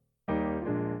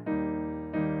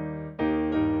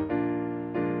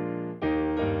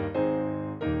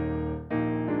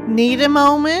Need a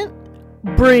moment?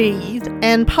 Breathe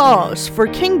and pause for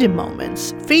Kingdom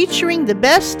Moments, featuring the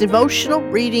best devotional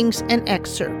readings and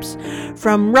excerpts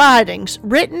from writings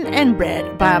written and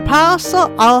read by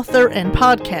apostle, author, and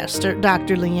podcaster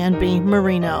Dr. Leanne B.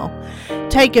 Marino.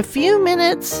 Take a few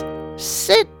minutes,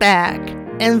 sit back,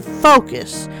 and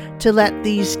focus to let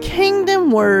these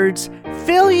kingdom words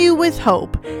fill you with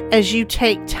hope as you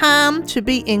take time to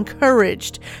be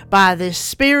encouraged by this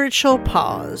spiritual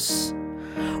pause.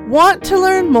 Want to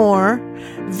learn more?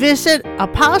 Visit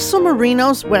Apostle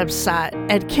Marino's website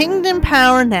at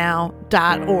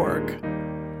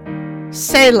kingdompowernow.org.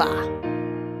 Selah.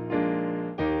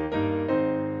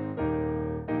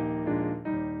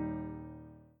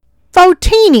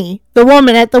 Photini, the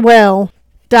woman at the well,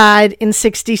 died in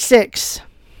 66.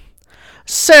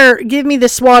 Sir, give me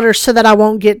this water so that I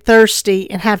won't get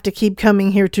thirsty and have to keep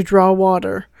coming here to draw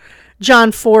water.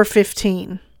 John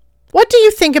 4:15. What do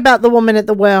you think about the woman at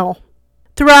the well?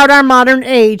 Throughout our modern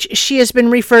age, she has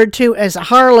been referred to as a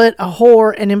harlot, a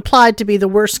whore, and implied to be the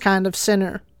worst kind of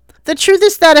sinner. The truth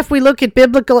is that if we look at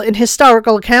biblical and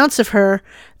historical accounts of her,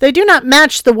 they do not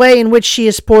match the way in which she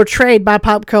is portrayed by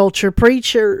pop culture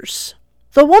preachers.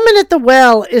 The woman at the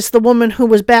well is the woman who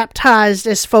was baptized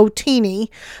as Photini,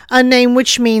 a name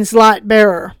which means light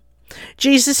bearer.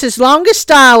 Jesus' longest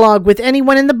dialogue with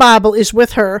anyone in the Bible is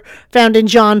with her, found in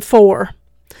John 4.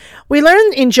 We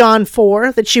learn in John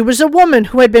 4 that she was a woman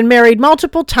who had been married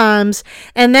multiple times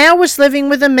and now was living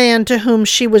with a man to whom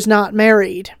she was not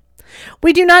married.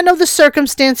 We do not know the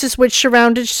circumstances which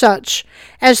surrounded such,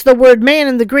 as the word man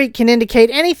in the Greek can indicate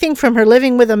anything from her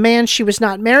living with a man she was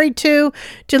not married to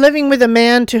living with a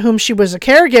man to whom she was a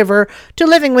caregiver, to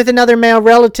living with another male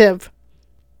relative.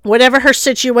 Whatever her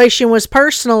situation was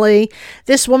personally,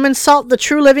 this woman sought the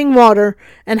true living water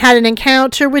and had an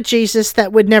encounter with Jesus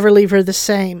that would never leave her the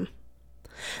same.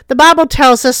 The Bible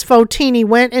tells us Photini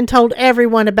went and told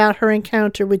everyone about her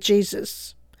encounter with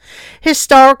Jesus.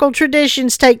 Historical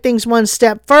traditions take things one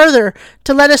step further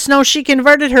to let us know she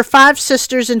converted her 5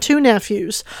 sisters and 2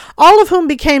 nephews, all of whom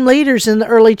became leaders in the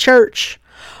early church.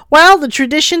 While the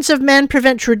traditions of men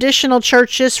prevent traditional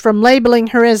churches from labeling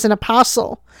her as an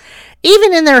apostle,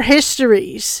 even in their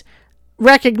histories,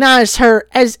 recognize her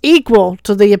as equal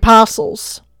to the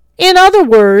apostles. In other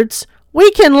words, we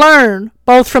can learn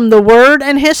both from the word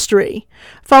and history.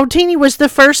 Photini was the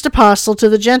first apostle to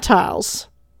the Gentiles.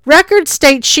 Record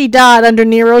states she died under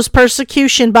Nero's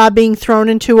persecution by being thrown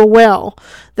into a well,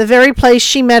 the very place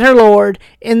she met her Lord,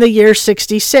 in the year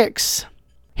 66.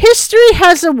 History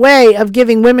has a way of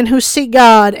giving women who seek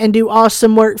God and do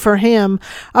awesome work for Him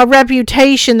a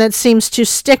reputation that seems to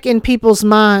stick in people's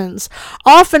minds,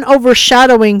 often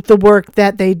overshadowing the work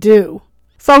that they do.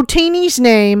 Photini's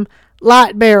name,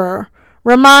 light bearer,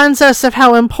 reminds us of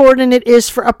how important it is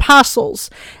for apostles,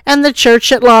 and the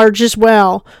church at large as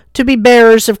well, to be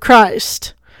bearers of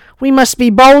Christ. We must be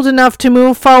bold enough to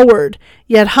move forward,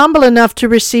 yet humble enough to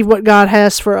receive what God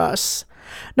has for us.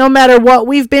 No matter what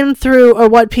we've been through or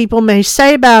what people may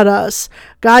say about us,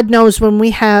 God knows when we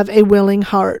have a willing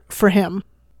heart for Him.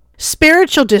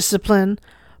 Spiritual discipline.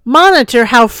 Monitor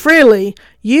how freely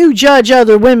you judge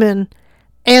other women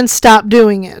and stop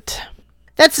doing it.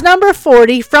 That's number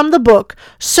 40 from the book,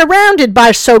 Surrounded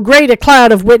by So Great a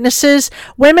Cloud of Witnesses,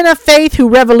 Women of Faith Who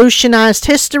Revolutionized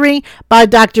History by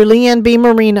Dr. Leanne B.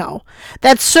 Marino.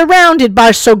 That's Surrounded by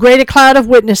So Great a Cloud of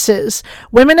Witnesses,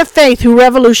 Women of Faith Who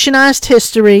Revolutionized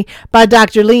History by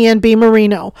Dr. Leanne B.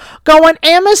 Marino. Go on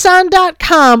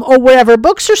Amazon.com or wherever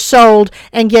books are sold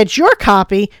and get your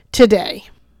copy today.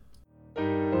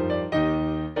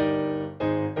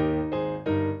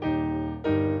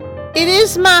 It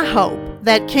is my hope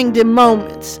that Kingdom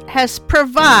Moments has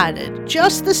provided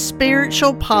just the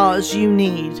spiritual pause you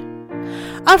need.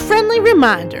 A friendly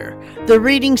reminder, the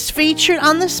readings featured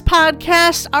on this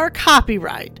podcast are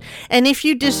copyright, and if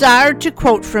you desire to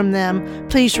quote from them,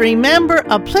 please remember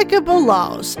applicable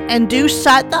laws and do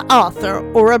cite the author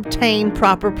or obtain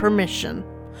proper permission.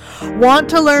 Want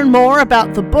to learn more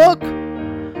about the book,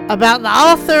 about the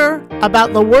author,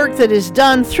 about the work that is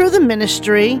done through the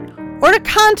ministry, or to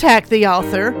contact the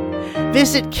author,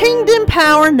 visit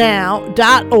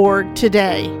kingdompowernow.org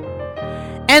today.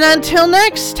 And until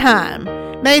next time,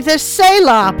 may the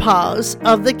Selah pause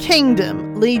of the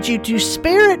kingdom lead you to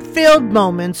spirit-filled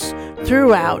moments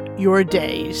throughout your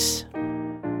days.